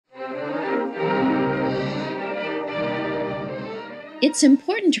It's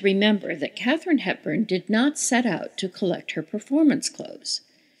important to remember that Katharine Hepburn did not set out to collect her performance clothes,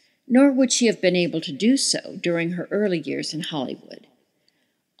 nor would she have been able to do so during her early years in Hollywood.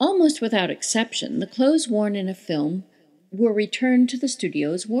 Almost without exception, the clothes worn in a film were returned to the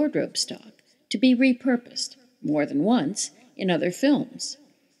studio's wardrobe stock to be repurposed, more than once, in other films.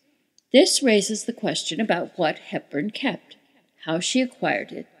 This raises the question about what Hepburn kept, how she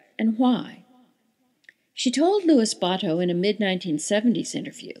acquired it, and why. She told Louis Botto in a mid-1970s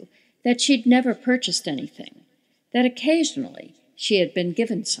interview that she'd never purchased anything, that occasionally she had been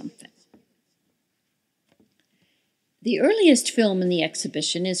given something. The earliest film in the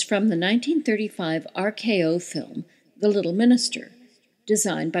exhibition is from the 1935 RKO film, The Little Minister,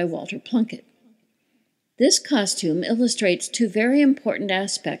 designed by Walter Plunkett. This costume illustrates two very important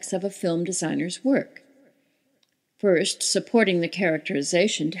aspects of a film designer's work. First, supporting the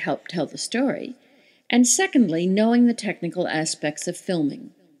characterization to help tell the story, and secondly, knowing the technical aspects of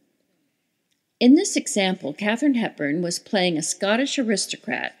filming. In this example, Katharine Hepburn was playing a Scottish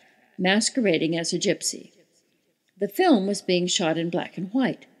aristocrat masquerading as a gypsy. The film was being shot in black and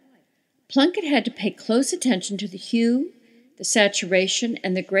white. Plunkett had to pay close attention to the hue, the saturation,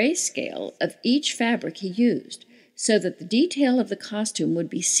 and the grayscale of each fabric he used, so that the detail of the costume would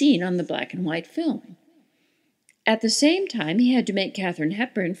be seen on the black and white film. At the same time, he had to make Katharine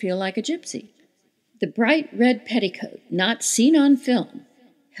Hepburn feel like a gypsy. The bright red petticoat, not seen on film,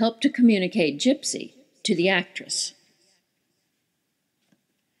 helped to communicate gypsy to the actress.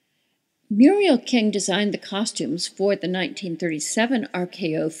 Muriel King designed the costumes for the 1937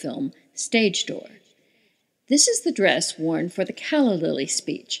 RKO film Stage Door. This is the dress worn for the Calla Lily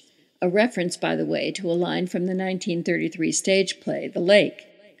speech, a reference, by the way, to a line from the 1933 stage play The Lake.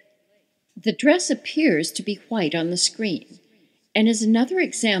 The dress appears to be white on the screen, and is another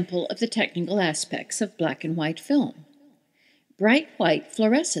example of the technical aspects of black and white film. Bright white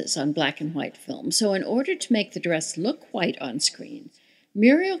fluoresces on black and white film, so in order to make the dress look white on screen,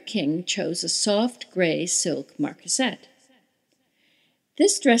 Muriel King chose a soft gray silk marquisette.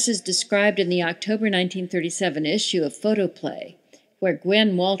 This dress is described in the October 1937 issue of Photoplay, where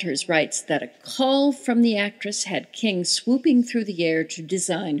Gwen Walters writes that a call from the actress had King swooping through the air to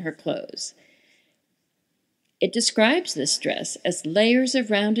design her clothes. It describes this dress as layers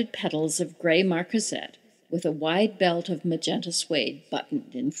of rounded petals of gray marquisette with a wide belt of magenta suede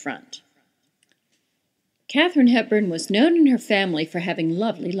buttoned in front. Katharine Hepburn was known in her family for having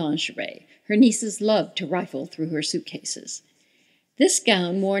lovely lingerie. Her nieces loved to rifle through her suitcases. This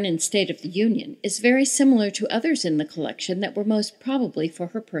gown, worn in State of the Union, is very similar to others in the collection that were most probably for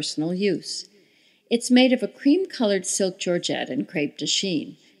her personal use. It's made of a cream-colored silk georgette and crepe de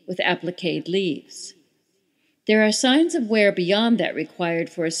chine, with appliqued leaves. There are signs of wear beyond that required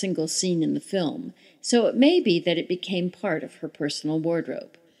for a single scene in the film, so it may be that it became part of her personal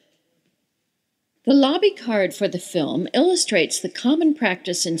wardrobe. The lobby card for the film illustrates the common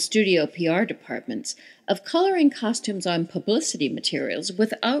practice in studio PR departments of coloring costumes on publicity materials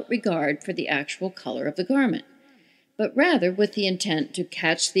without regard for the actual color of the garment, but rather with the intent to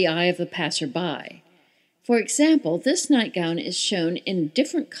catch the eye of the passerby. For example, this nightgown is shown in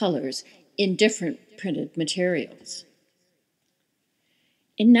different colors in different printed materials.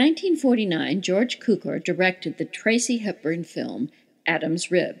 In 1949, George Cukor directed the Tracy Hepburn film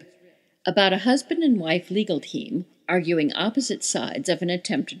Adam's Rib, about a husband and wife legal team arguing opposite sides of an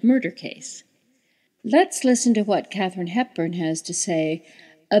attempted murder case. Let's listen to what Katharine Hepburn has to say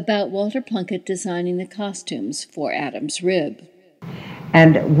about Walter Plunkett designing the costumes for Adam's Rib.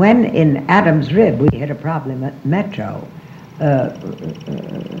 And when in Adam's Rib we had a problem at Metro,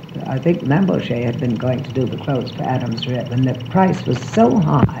 I think Lambouche had been going to do the clothes for Adam's Rib, and the price was so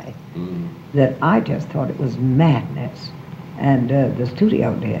high that I just thought it was madness. And the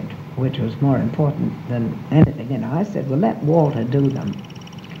studio did, which was more important than anything. I said, well, let Walter do them.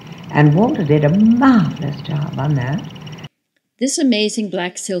 And Walter did a marvelous job on that. This amazing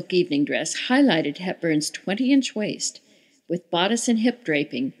black silk evening dress highlighted Hepburn's 20-inch waist, with bodice and hip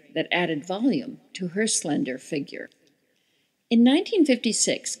draping that added volume to her slender figure. In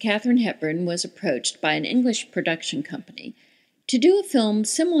 1956, Katharine Hepburn was approached by an English production company to do a film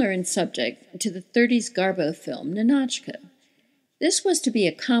similar in subject to the 30s Garbo film Ninotchka. This was to be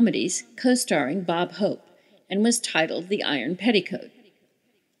a comedy co-starring Bob Hope and was titled The Iron Petticoat.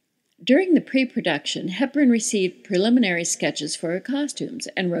 During the pre-production, Hepburn received preliminary sketches for her costumes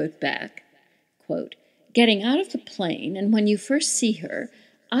and wrote back, quote, "Getting out of the plane, and when you first see her,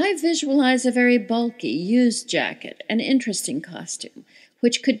 I visualize a very bulky, used jacket, an interesting costume,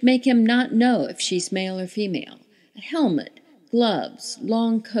 which could make him not know if she's male or female, a helmet, gloves,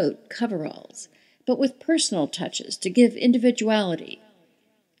 long coat, coveralls. but with personal touches to give individuality.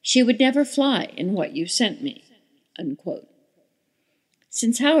 She would never fly in what you sent me," unquote.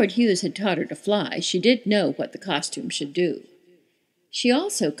 Since Howard Hughes had taught her to fly, she did know what the costume should do. She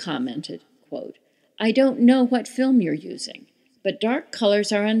also commented, quote, "I don't know what film you're using, but dark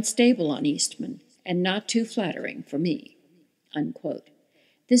colors are unstable on Eastman and not too flattering for me," unquote.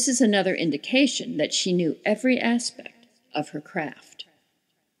 This is another indication that she knew every aspect of her craft.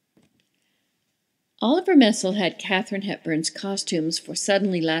 Oliver Messel had Katharine Hepburn's costumes for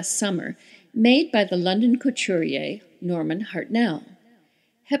Suddenly Last Summer made by the London couturier Norman Hartnell.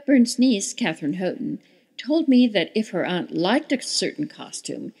 Hepburn's niece, Catherine Houghton, told me that if her aunt liked a certain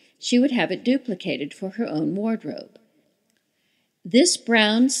costume, she would have it duplicated for her own wardrobe. This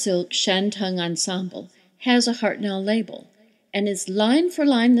brown silk shantung ensemble has a Hartnell label and is line for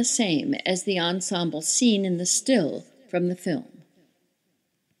line the same as the ensemble seen in the still from the film.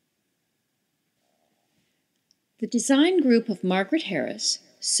 The design group of Margaret Harris,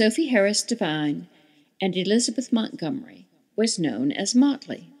 Sophie Harris Devine, and Elizabeth Montgomery was known as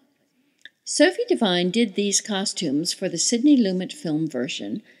Motley. Sophie Devine did these costumes for the Sidney Lumet film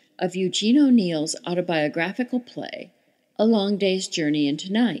version of Eugene O'Neill's autobiographical play, A Long Day's Journey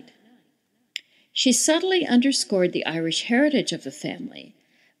into Night. She subtly underscored the Irish heritage of the family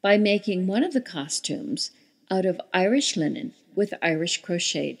by making one of the costumes out of Irish linen with Irish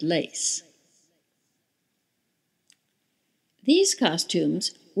crocheted lace. These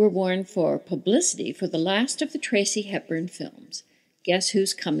costumes were worn for publicity for the last of the Tracy Hepburn films, Guess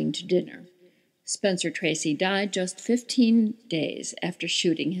Who's Coming to Dinner. Spencer Tracy died just 15 days after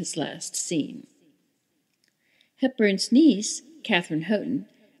shooting his last scene. Hepburn's niece, Catherine Houghton,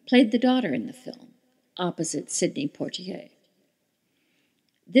 played the daughter in the film, opposite Sidney Poitier.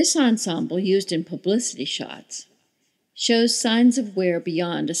 This ensemble, used in publicity shots, shows signs of wear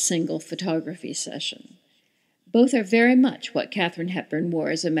beyond a single photography session. Both are very much what Katharine Hepburn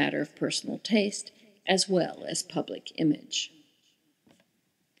wore as a matter of personal taste, as well as public image.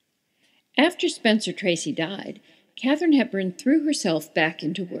 After Spencer Tracy died, Katharine Hepburn threw herself back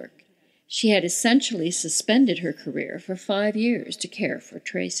into work. She had essentially suspended her career for 5 years to care for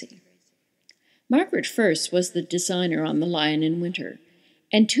Tracy. Margaret First was the designer on The Lion in Winter,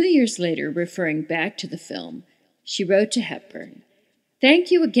 and 2 years later, referring back to the film, she wrote to Hepburn,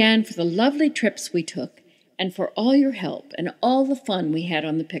 "Thank you again for the lovely trips we took, and for all your help and all the fun we had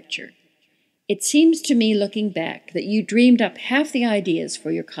on the picture. It seems to me, looking back, that you dreamed up half the ideas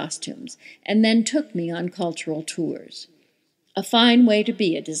for your costumes and then took me on cultural tours. A fine way to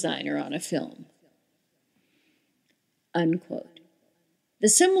be a designer on a film." Unquote. The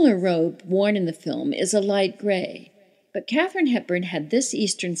similar robe worn in the film is a light gray, but Katharine Hepburn had this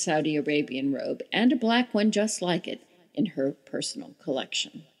Eastern Saudi Arabian robe and a black one just like it in her personal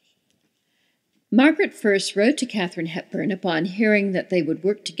collection. Margaret First wrote to Katharine Hepburn upon hearing that they would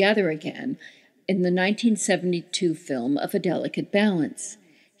work together again in the 1972 film Of a Delicate Balance.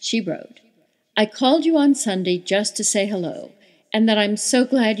 She wrote, "I called you on Sunday just to say hello, and that I'm so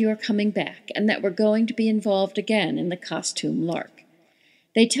glad you are coming back, and that we're going to be involved again in the costume lark.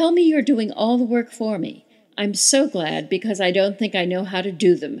 They tell me you're doing all the work for me. I'm so glad, because I don't think I know how to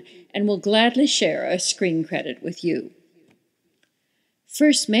do them, and will gladly share a screen credit with you."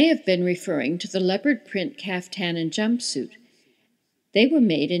 First may have been referring to the leopard print caftan and jumpsuit. They were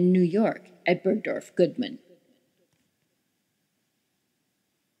made in New York at Bergdorf Goodman.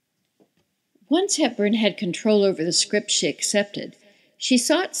 Once Hepburn had control over the script she accepted, she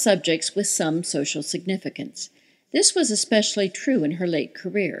sought subjects with some social significance. This was especially true in her late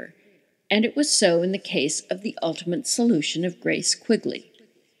career, and it was so in the case of The Ultimate Solution of Grace Quigley.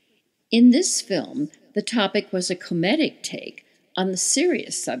 In this film, the topic was a comedic take on the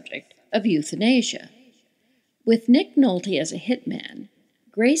serious subject of euthanasia. With Nick Nolte as a hitman,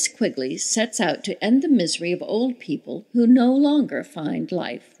 Grace Quigley sets out to end the misery of old people who no longer find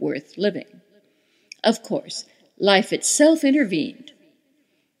life worth living. Of course, life itself intervened.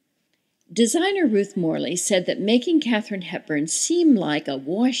 Designer Ruth Morley said that making Katharine Hepburn seem like a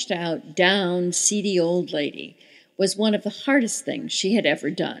washed-out, down, seedy old lady was one of the hardest things she had ever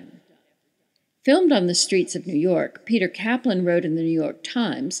done. Filmed on the streets of New York, Peter Kaplan wrote in the New York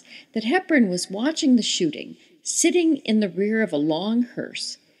Times that Hepburn was watching the shooting, sitting in the rear of a long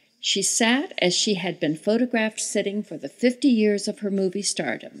hearse. She sat as she had been photographed sitting for the 50 years of her movie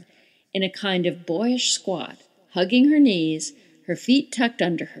stardom, in a kind of boyish squat, hugging her knees, her feet tucked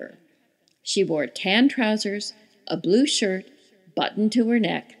under her. She wore tan trousers, a blue shirt, buttoned to her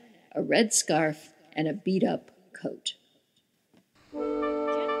neck, a red scarf, and a beat-up coat.